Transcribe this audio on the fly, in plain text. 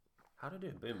How do I do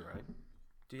a boomerang?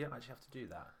 Do you actually have to do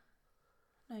that?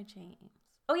 No, James.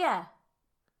 Oh, yeah.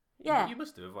 Yeah. You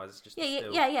must do, otherwise it's just Yeah,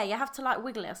 still... yeah. You have to, like,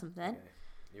 wiggle it or something. Okay.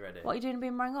 You ready? What are you doing a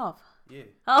boomerang of? You.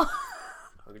 Oh.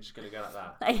 I'm just going to go like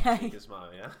that. Okay. You can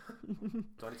smile, yeah? Do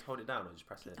I need to hold it down or just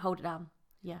press it? Hold it down.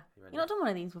 Yeah. You ready? You've not done one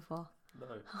of these before? No.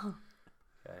 Oh.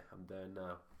 Okay, I'm doing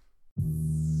now.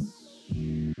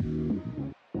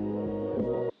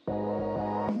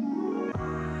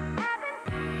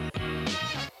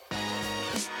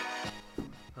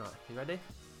 Alright, you ready?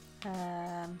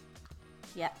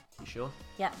 Yeah. You sure?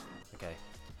 Yeah. Okay.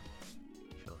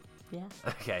 Sure. Yeah.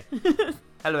 Okay.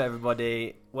 Hello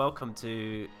everybody, welcome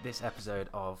to this episode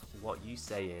of What You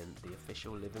Say In, the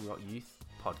official Living Rock Youth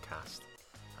podcast.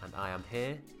 And I am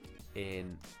here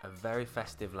in a very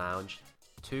festive lounge,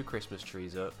 2 Christmas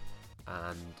trees up,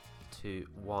 and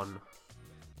one,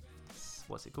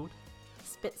 what's it called?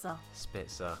 Spitzer.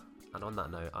 And on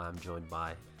that note, I am joined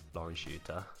by Lauren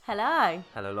Shooter. Hello.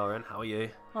 Hello Lauren, how are you?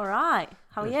 All right.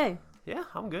 How are you? Yeah,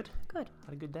 I'm good. Good.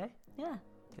 Had a good day? Yeah.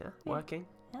 Yeah, working?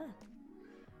 Yeah.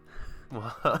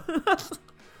 What?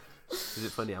 Is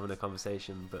it funny having a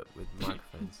conversation but with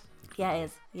microphones? Yeah, it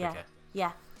is. Yeah. Okay.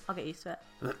 Yeah. I'll get used to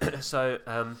it. So,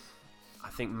 I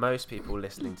think most people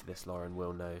listening to this, Lauren,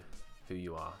 will know who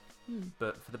you are.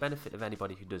 But for the benefit of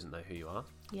anybody who doesn't know who you are,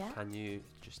 Yeah. can you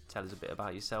just tell us a bit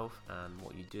about yourself and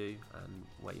what you do and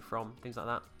where you're from, things like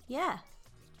that? Yeah.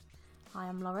 I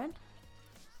am Lauren.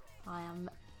 I am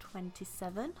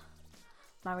 27.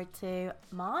 Married to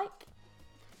Mike.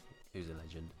 Who's a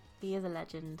legend? He is a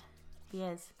legend. He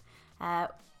is.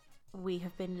 We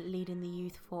have been leading the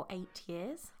youth for 8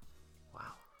 years.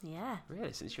 Wow. Yeah.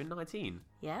 Really? Since you were 19?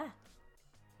 Yeah.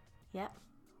 Yeah.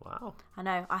 Wow. I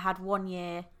know. I had 1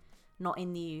 year not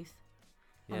in the youth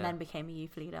Yeah. and then became a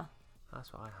youth leader.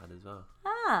 That's what I had as well.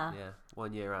 Ah. Yeah.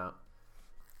 1 year out,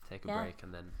 take a Yeah. break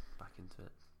and then back into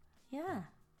it. Yeah.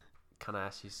 Can I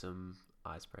ask you some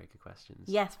icebreaker questions?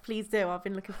 Yes, please do. I've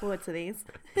been looking forward to these.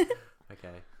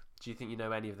 Okay. Do you think you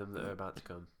know any of them that are about to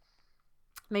come?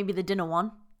 Maybe the dinner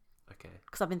one, Okay.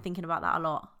 because I've been thinking about that a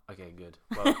lot. Okay, good.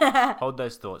 Well, hold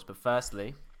those thoughts. But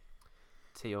firstly,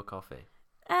 tea or coffee?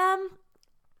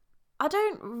 I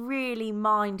don't really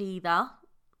mind either.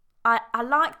 I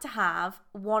like to have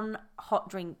one hot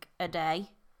drink a day.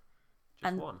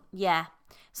 Just one? Yeah.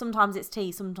 Sometimes it's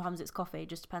tea, sometimes it's coffee. It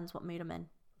just depends what mood I'm in.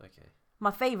 Okay.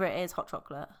 My favourite is hot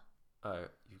chocolate. Oh,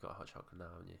 you've got hot chocolate now,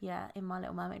 haven't you? Yeah, in my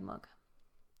Little Mermaid mug.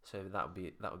 So that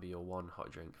would be your one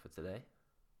hot drink for today?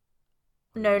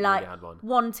 Or No, you like already had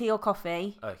one tea or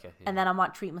coffee. Okay. Yeah. And then I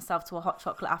might treat myself to a hot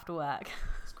chocolate after work.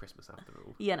 It's Christmas after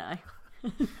all. You know.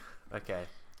 Okay.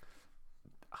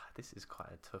 This is quite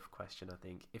a tough question, I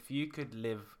think. If you could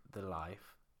live the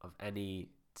life of any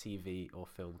TV or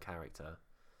film character,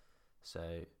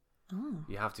 so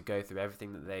you have to go through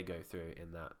everything that they go through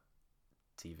in that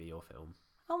TV or film.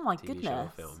 Oh my TV goodness. show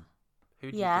or film.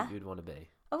 Who do you think you'd want to be?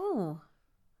 Oh.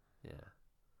 Yeah.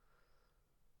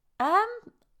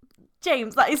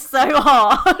 James, that is so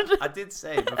hard. I did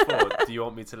say before, do you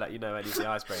want me to let you know any of the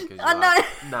icebreakers? I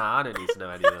know. Nah, I don't need to know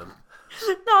any of them.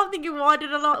 No, I'm thinking, why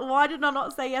did I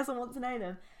not say yes? I want to know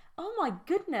them. Oh my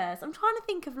goodness. I'm trying to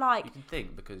think of like... You can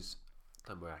think, because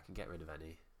don't worry, I can get rid of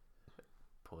any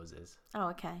pauses. Oh,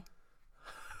 okay.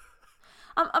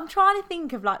 I'm trying to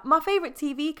think of like my favourite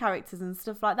TV characters and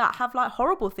stuff like that have like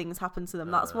horrible things happen to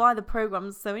them. That's why the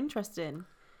program's so interesting.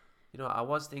 You know, I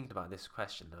was thinking about this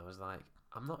question. I was like,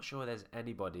 I'm not sure there's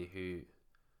anybody who...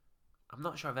 I'm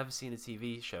not sure I've ever seen a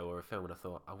TV show or a film and I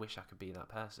thought, I wish I could be that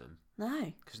person.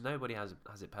 No. Because nobody has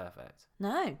it perfect.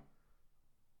 No.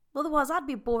 Otherwise, that'd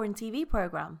be a boring TV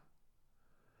programme.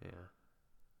 Yeah.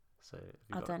 So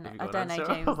I don't know,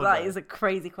 James. Oh, That is a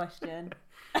crazy question.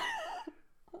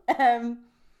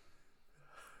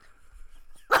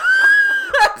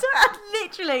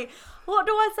 Literally, what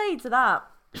do I say to that?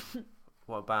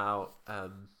 What about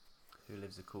who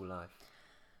lives a cool life?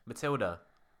 Matilda.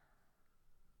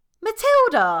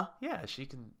 Yeah, she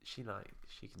can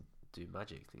do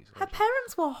magic things. her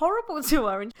parents were horrible to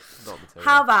her. And Not Matilda.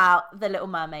 how about the Little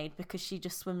Mermaid? Because she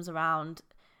just swims around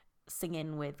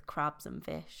singing with crabs and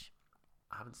fish.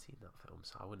 I haven't seen that film,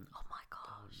 so I wouldn't. Oh my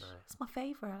gosh, know. it's my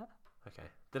favourite. Okay,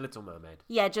 The Little Mermaid.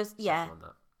 Yeah, just yeah, Settle on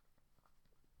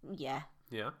that. yeah.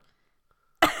 Yeah.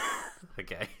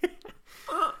 Okay.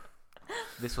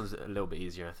 This one's a little bit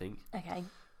easier, I think. Okay.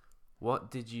 What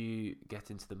did you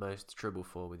get into the most trouble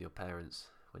for with your parents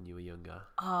when you were younger?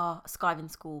 Skiving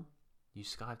school. You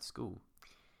skived school.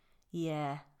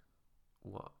 Yeah.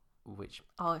 What? Which?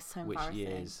 Oh, it's so Which embarrassing.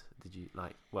 years did you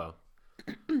like? Well,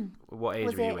 what age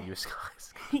Was were you it when you were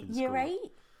skiving Year school?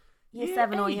 8? Year Year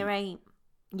 7 or eight? year 8?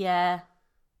 Yeah.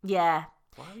 Yeah.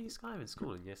 Why were you skiving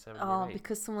school in year 7 Oh, or 8?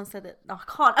 because someone said that. No,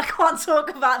 I can't talk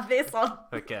about this on.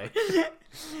 Okay.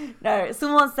 No,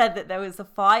 someone said that there was a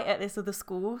fight at this other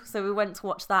school, so we went to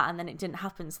watch that, and then it didn't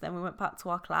happen. So then we went back to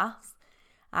our class,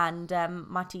 and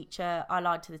my teacher, I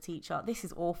lied to the teacher. This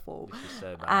is awful. This is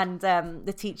so bad. And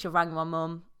the teacher rang my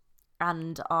mum,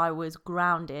 and I was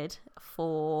grounded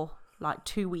for like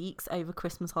 2 weeks over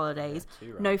Christmas holidays. Yeah,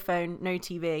 too right. No phone, no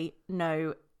TV,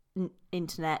 no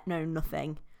internet, no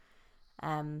nothing.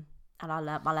 And I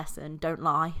learnt my lesson. Don't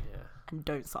lie, and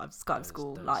don't skive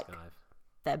school. Don't like skive.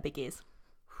 they're biggies.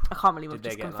 I can't believe I've Did they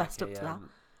just get confessed like up to that.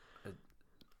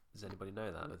 Does anybody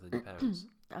know that other than your parents?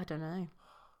 I don't know.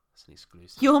 It's an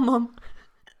exclusive. Your mum.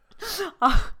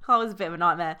 I was a bit of a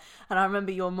nightmare, and I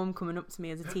remember your mum coming up to me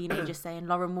as a teenager saying,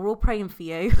 "Lauren, we're all praying for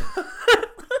you."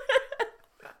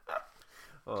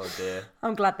 Oh dear.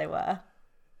 I'm glad they were.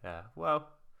 Yeah. Well,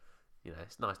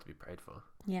 it's nice to be prayed for.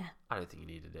 Yeah. I don't think you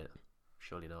needed it.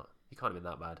 Surely not. You can't have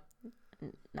been that bad.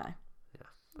 No.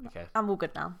 Yeah. Okay. I'm all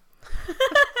good now.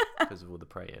 Because of all the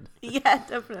praying. Yeah,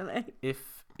 definitely.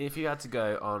 If you had to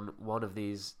go on one of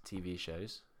these TV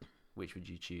shows, which would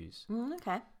you choose?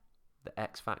 Okay. The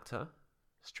X Factor,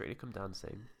 Strictly Come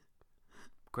Dancing,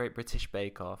 Great British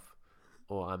Bake Off,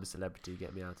 or I'm a Celebrity,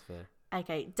 Get Me Out of Here.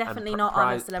 Okay, definitely not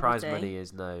I'm a Celebrity. Prize money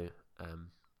is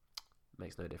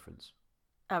makes no difference.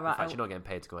 Oh, right. In fact, you're not getting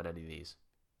paid to go on any of these.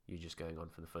 You're just going on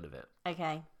for the fun of it.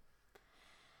 Okay.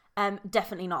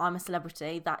 Definitely not I'm a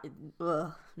Celebrity.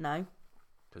 No.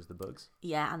 Because the bugs?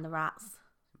 Yeah, and the rats.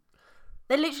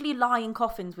 They literally lie in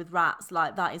coffins with rats.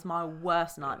 Like, that is my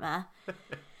worst nightmare.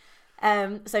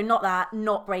 So not that,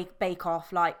 not Bake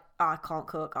Off. Like, I can't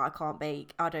cook, I can't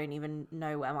bake, I don't even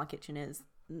know where my kitchen is.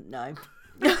 No.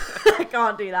 I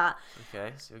can't do that.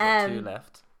 Okay, so we've got 2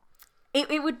 left.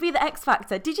 It would be the X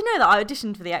Factor. Did you know that I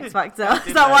auditioned for the X Factor?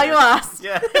 Is that why you asked?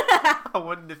 Yeah. I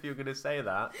wondered if you were going to say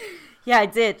that. Yeah, I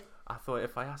did. I thought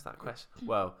if I asked that question...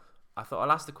 Well, I thought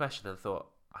I'll ask the question and thought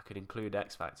I could include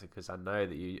X Factor because I know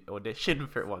that you auditioned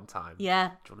for it one time. Yeah.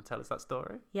 Do you want to tell us that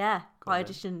story? Yeah. Go I on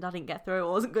then. auditioned, I didn't get through. It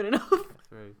wasn't good enough.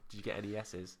 Did you get any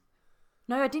yeses?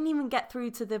 No, I didn't even get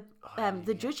through to the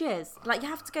judges. Like, you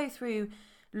have to go through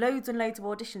loads and loads of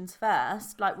auditions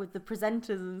first, like with the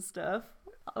presenters and stuff,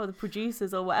 or the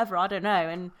producers or whatever, I don't know.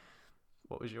 And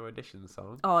What was your audition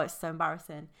song? oh, it's so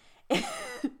embarrassing.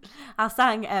 I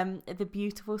sang The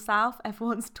Beautiful South,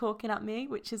 Everyone's Talking at Me,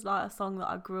 which is like a song that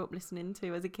I grew up listening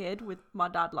to as a kid with my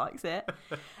dad likes it.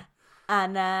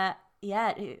 And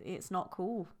yeah, it's not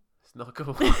cool. It's not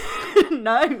cool.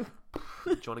 No. Do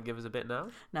you want to give us a bit now?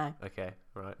 No. Okay,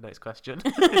 right, next question.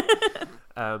 This is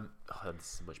a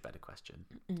much better question.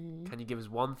 Can you give us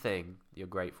one thing you're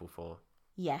grateful for?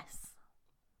 Yes.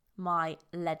 My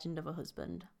legend of a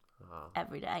husband. Oh,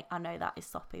 Every day. I know that is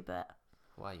soppy, but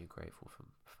why are you grateful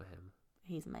for him?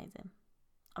 he's amazing.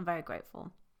 I'm very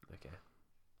grateful. Okay,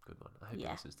 good one. I hope he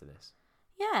Yeah. listens to this.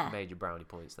 Yeah. Major brownie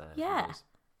points there. Yeah. Boys.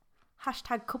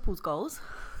 Hashtag couples goals.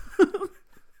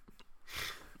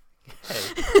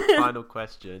 Okay, final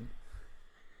question.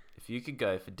 If you could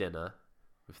go for dinner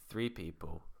with 3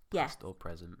 people, Yeah. past or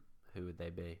present, who would they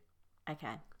be?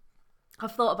 Okay.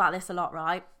 I've thought about this a lot,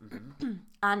 right? Mm-hmm.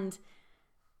 And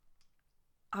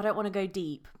I don't want to go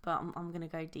deep, but I'm going to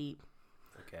go deep.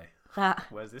 Okay, That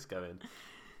where's this going?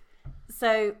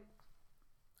 So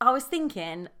I was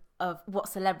thinking of what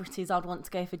celebrities I'd want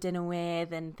to go for dinner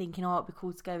with and thinking, oh, it'd be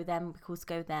cool to go with them, it'd be cool to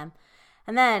go with them.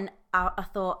 And then I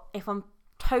thought, if I'm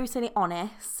totally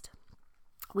honest,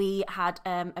 we had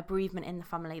a bereavement in the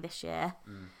family this year.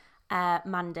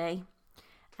 Mandy,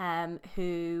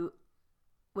 who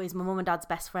was my mum and dad's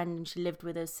best friend, and she lived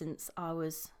with us since I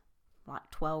was like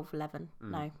 12, 11.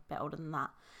 No, a bit older than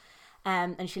that.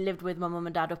 And she lived with my mum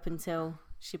and dad up until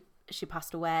she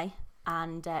passed away,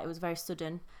 and it was very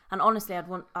sudden. And honestly, I'd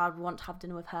want to have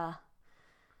dinner with her.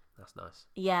 That's nice.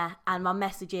 Yeah, and my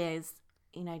message is,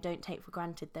 don't take for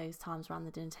granted those times around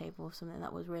the dinner table. Something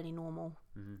that was really normal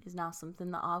is now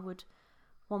something that I would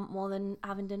want more than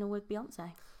having dinner with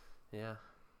Beyonce. Yeah.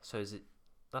 So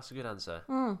that's a good answer.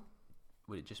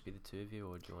 Would it just be the 2 of you,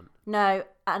 or do you want... No,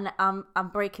 and I'm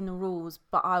breaking the rules,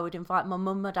 but I would invite my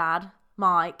mum, my dad,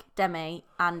 Mike, Demi,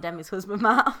 and Demi's husband,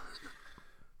 Matt.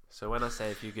 So when I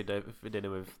say if you could go for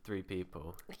dinner with 3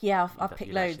 people... Yeah, I've picked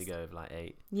you'd loads. actually go with like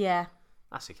 8. Yeah.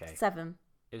 That's okay. 7.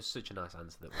 It was such a nice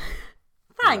answer that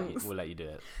Thanks. we'll let you do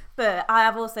it. But I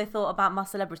have also thought about my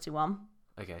celebrity one.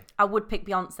 Okay. I would pick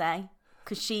Beyonce,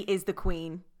 because she is the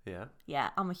queen. Yeah.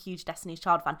 Yeah, I'm a huge Destiny's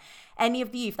Child fan. Any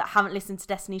of the youth that haven't listened to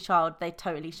Destiny's Child, they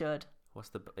totally should.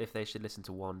 If they should listen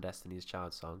to one Destiny's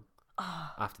Child song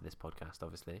after this podcast,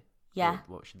 obviously? Yeah.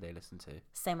 What should they listen to?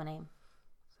 Say My Name.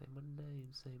 Say my name,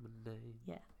 say my name.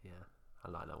 Yeah. Yeah,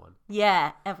 I like that one.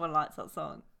 Yeah, everyone likes that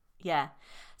song. Yeah.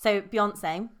 So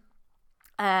Beyonce,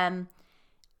 and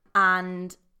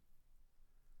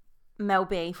Mel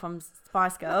B from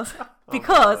Spice Girls.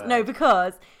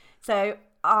 because so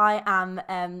I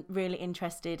am really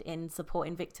interested in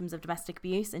supporting victims of domestic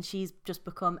abuse, and she's just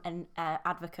become an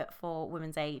advocate for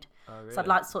women's aid. Oh, really? So I'd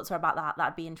like to talk to her about that.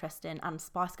 That'd be interesting. And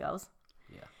Spice Girls.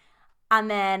 Yeah. And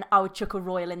then I would chuck a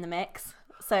royal in the mix.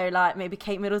 So like maybe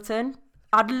Kate Middleton.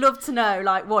 I'd love to know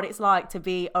like what it's like to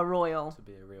be a royal. To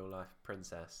be a real life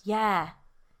princess. Yeah.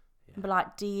 But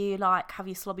like, do you like have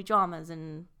your slobby dramas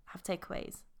and have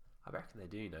takeaways? I reckon they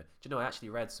do, you know. Do you know, I actually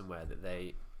read somewhere that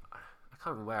I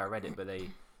can't remember where I read it, but they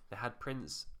had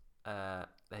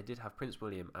they did have Prince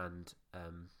William and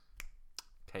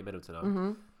Kate Middleton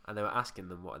on, and they were asking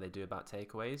them what they do about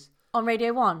takeaways. On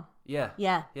Radio 1? Yeah.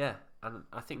 Yeah. Yeah. And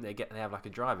I think they have like a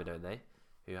driver, don't they?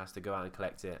 Who has to go out and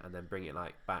collect it and then bring it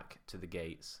like back to the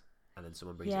gates, and then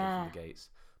someone brings it in from the gates.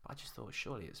 But I just thought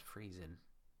surely it's freezing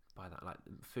by that, like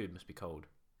food must be cold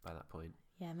by that point.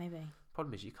 Yeah, maybe.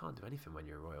 Problem is you can't do anything when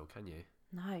you're a royal, can you?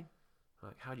 No.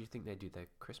 Like, how do you think they do their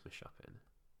Christmas shopping?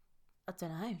 I don't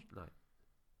know. Like,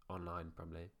 online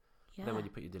probably. Yeah. Then when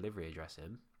you put your delivery address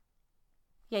in.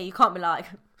 Yeah, you can't be like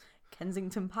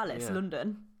Kensington Palace, Yeah.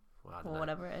 London, Well, I don't or know.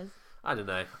 whatever it is. I don't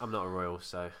know. I'm not a royal,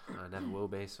 so I never will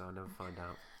be, so I'll never find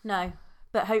out. No,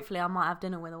 but hopefully I might have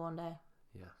dinner with her one day.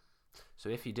 Yeah. So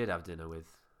if you did have dinner with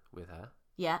her,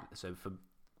 Yeah. so for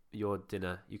your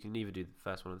dinner, you can either do the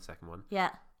first one or the second one. Yeah.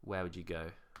 Where would you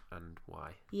go and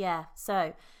why? Yeah.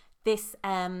 So this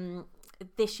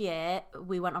year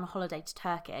we went on a holiday to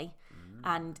Turkey,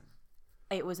 and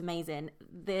it was amazing.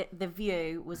 The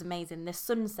view was amazing. The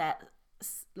sunset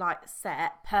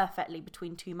set perfectly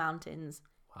between two mountains.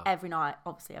 Wow. Every night,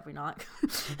 obviously every night.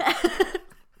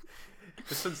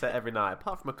 The sunset every night,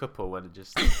 apart from a couple when it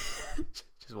just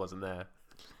wasn't there.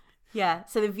 Yeah,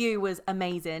 so the view was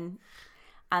amazing,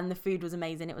 and the food was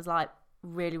amazing. It was like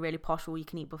really, really posh, all you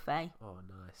can eat buffet. Oh,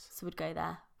 nice. So we'd go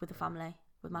there with the family,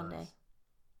 with Mandy, Nice.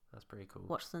 That's pretty cool.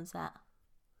 watch sunset.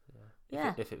 Yeah.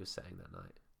 Yeah. If it was setting that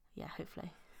night. Yeah,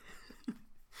 hopefully.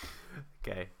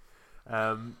 Okay.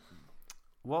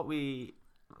 What we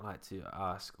like to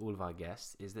ask all of our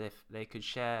guests is if they could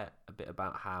share a bit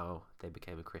about how they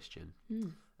became a Christian,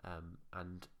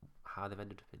 and how they've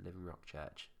ended up in Living Rock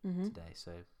Church today.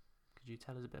 So could you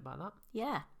tell us a bit about that?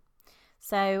 Yeah.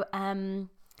 So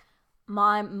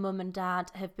my mum and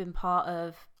dad have been part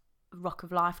of Rock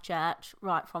of Life Church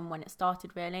right from when it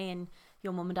started, really, in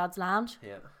your mum and dad's lounge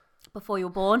Yeah. before you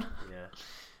were born. Yeah.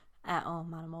 Oh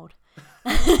man, I'm old.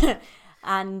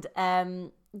 And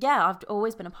yeah, I've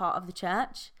always been a part of the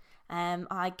church.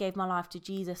 I gave my life to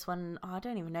Jesus when I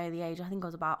don't even know the age. I think I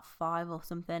was about 5 or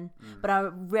something. But I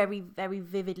very, very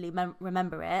vividly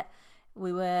remember it.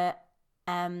 We were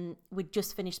we'd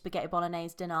just finished spaghetti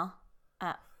bolognese dinner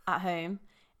at home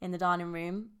in the dining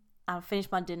room. I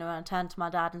finished my dinner and I turned to my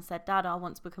dad and said, "Dad, I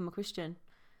want to become a Christian."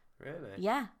 Really?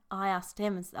 Yeah, I asked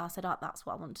him and I said, "Oh, that's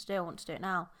what I want to do. I want to do it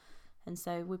now." And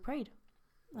so we prayed,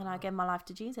 and I gave my life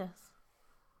to Jesus.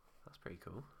 That's pretty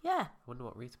cool. Yeah, I wonder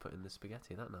what Rita put in the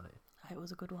spaghetti that night. it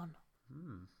was a good one.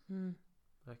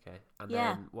 Okay. And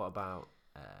Yeah. then what about,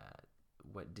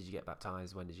 when did you get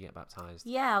baptised? When did you get baptised?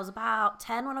 Yeah, I was about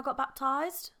 10 when I got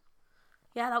baptised.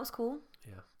 Yeah, that was cool.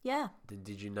 Yeah. Yeah.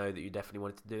 Did you know that you definitely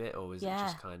wanted to do it, or was it Yeah.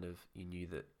 just kind of you knew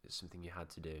that it's something you had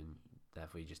to do and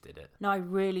therefore you just did it? No, I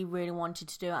really, really wanted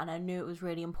to do it, and I knew it was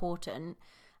really important.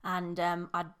 And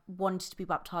I wanted to be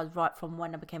baptised right from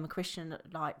when I became a Christian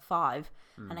at like 5.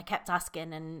 And I kept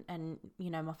asking, and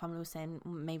you know, my family was saying,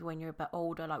 maybe when you're a bit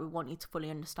older, like, we want you to fully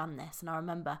understand this. And I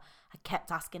remember I kept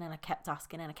asking and I kept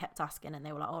asking and I kept asking, and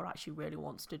they were like, "Oh, right, she really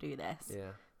wants to do this."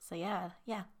 Yeah. So yeah.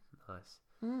 Nice.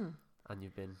 And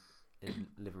you've been in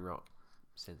Living Rock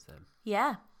since then?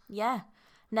 Yeah.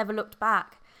 Never looked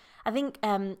back. I think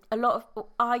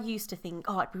I used to think,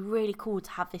 oh, it'd be really cool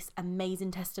to have this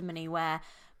amazing testimony where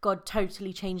God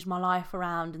totally changed my life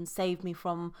around and saved me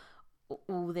from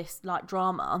all this like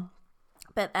drama.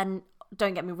 But then,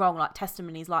 don't get me wrong, like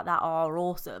testimonies like that are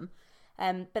awesome.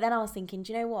 But then I was thinking,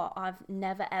 do you know what? I've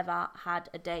never ever had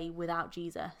a day without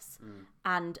Jesus,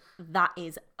 and that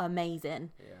is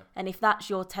amazing. Yeah. And if that's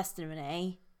your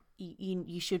testimony,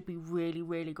 you should be really,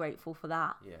 really grateful for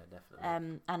that. Yeah,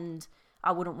 definitely. And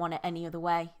I wouldn't want it any other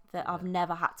way. That I've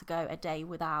never had to go a day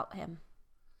without him.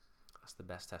 That's the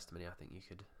best testimony I think you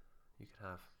could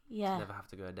have. Yeah. To never have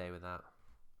to go a day without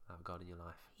God in your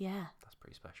life. Yeah. That's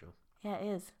pretty special. Yeah, it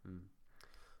is.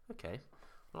 Okay.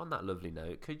 Well, on that lovely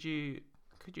note, could you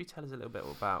tell us a little bit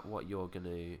about what you're going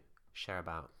to share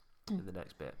about in the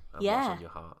next bit and Yeah. what's on your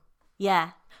heart.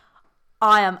 Yeah.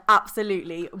 I am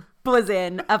absolutely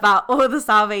buzzing about all the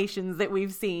salvations that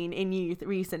we've seen in youth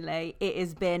recently. It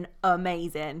has been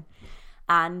amazing.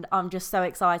 And I'm just so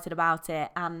excited about it.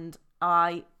 And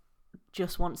I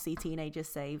just want to see teenagers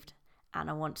saved. And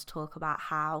I want to talk about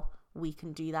how we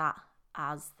can do that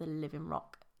as the Living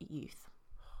Rock youth.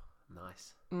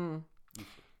 Nice. Mm.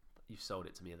 You've sold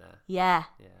it to me there. Yeah.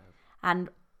 Yeah. And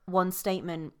one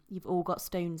statement, you've all got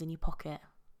stones in your pocket.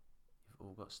 You've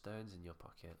all got stones in your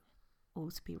pocket. All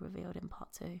to be revealed in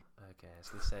part 2. Okay,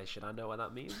 so let's say, should I know what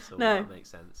that means? Or No. will that make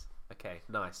sense? Okay,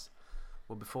 nice.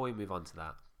 Well, before we move on to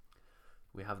that,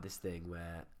 we have this thing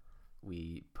where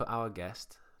we put our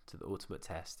guest to the ultimate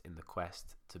test in the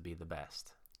quest to be the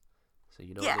best. So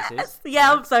you know what this is?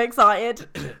 Yeah, I'm so excited.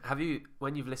 Have you,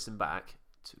 when you've listened back,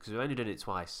 because we've only done it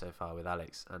twice so far with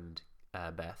Alex and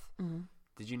Beth,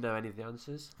 did you know any of the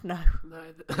answers? No. No,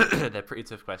 they're pretty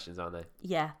tough questions, aren't they?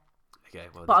 Yeah. Okay,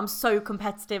 well, But I'm so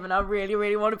competitive and I really,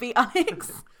 really want to beat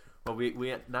Alex. well,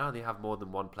 we now they have more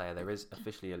than one player. There is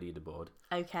officially a leaderboard.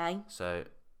 Okay. So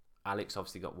Alex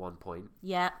obviously got 1 point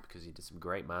Yeah. because he did some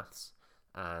great maths,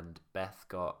 and Beth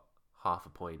got half a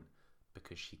point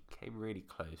because she came really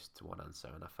close to one answer,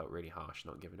 and I felt really harsh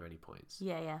not giving her any points.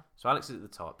 Yeah, yeah. So Alex is at the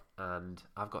top, and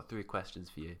I've got 3 questions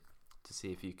for you to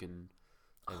see if you can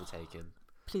overtake him.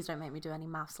 Please don't make me do any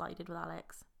maths like you did with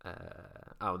Alex.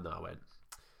 Oh no, I won't.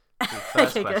 So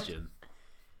first Okay, good. question.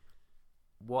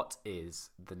 What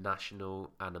is the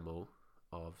national animal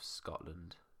of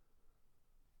Scotland?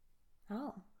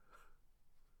 Oh.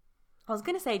 I was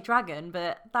going to say dragon,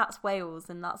 but that's Wales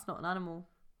and that's not an animal.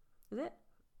 Is it?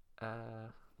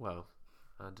 Well,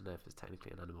 I don't know if it's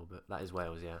technically an animal, but that is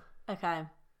Wales, yeah. Okay.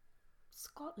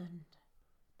 Scotland.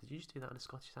 Did you just do that in a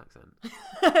Scottish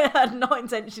accent? Not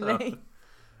intentionally.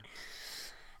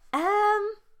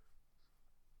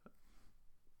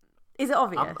 Is it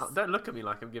obvious? Don't look at me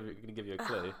like I'm going to give you a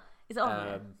clue. Is it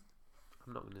obvious?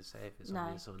 I'm not going to say if it's No.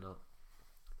 obvious or not.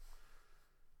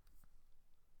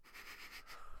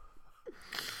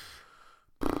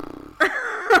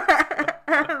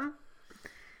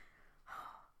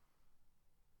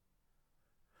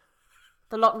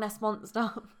 The Loch Ness Monster.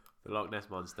 The Loch Ness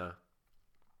Monster.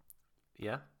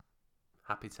 Yeah?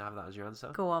 Happy to have that as your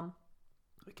answer? Go on.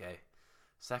 Okay.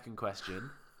 Second question.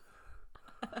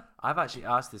 I've actually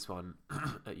asked this one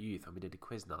at youth when we did a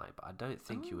quiz night, but I don't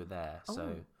think you were there,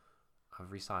 so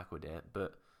I've recycled it.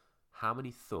 But how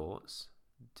many thoughts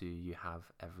do you have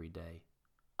every day?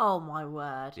 Oh my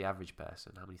word. The average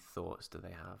person, how many thoughts do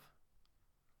they have?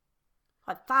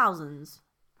 Like thousands.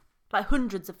 Like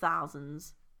hundreds of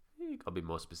thousands. You've got to be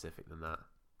more specific than that.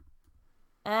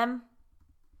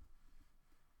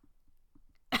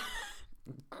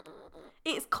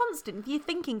 It's constant. You're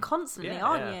thinking constantly, Yeah,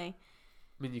 aren't yeah. you?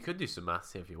 I mean, you could do some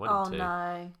maths here if you wanted to.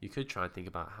 No. You could try and think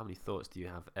about how many thoughts do you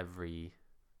have every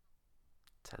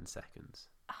 10 seconds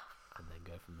and then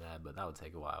go from there, but that would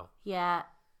take a while. Yeah.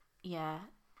 Yeah.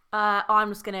 I'm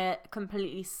just going to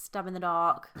completely stab in the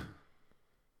dark.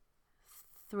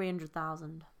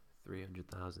 300,000.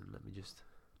 300,000. Let me just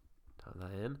type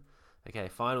that in. Okay,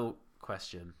 final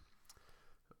question.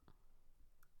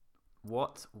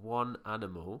 What one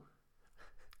animal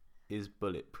is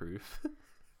bulletproof?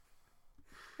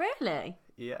 Really?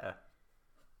 Yeah.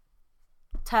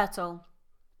 Turtle.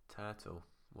 Turtle.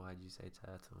 Why did you say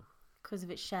turtle? Because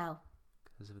of its shell.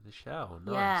 Because of the shell.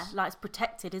 Nice. Yeah, like it's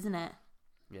protected, isn't it?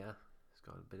 Yeah. It's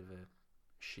got a bit of a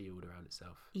shield around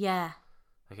itself. Yeah.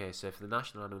 Okay, so for the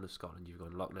national animal of Scotland, you've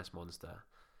gone Loch Ness Monster.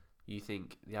 You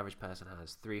think the average person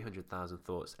has 300,000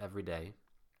 thoughts every day,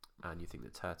 and you think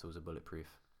that turtles are bulletproof.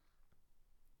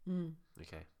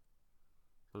 Okay.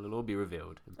 Well, it'll all be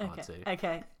revealed in part 2.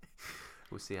 Okay.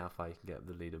 We'll see how far you can get up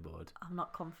the leaderboard. I'm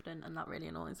not confident, and that really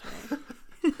annoys me.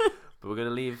 But we're going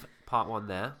to leave part 1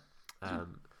 there. So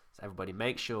everybody,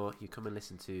 make sure you come and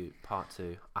listen to part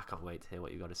 2. I can't wait to hear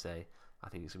what you've got to say. I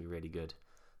think it's going to be really good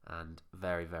and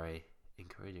very, very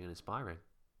encouraging and inspiring.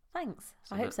 Thanks.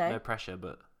 So I hope so. No pressure,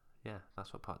 but yeah,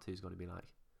 that's what part 2 is going to be like.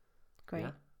 Great.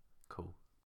 Yeah? Cool.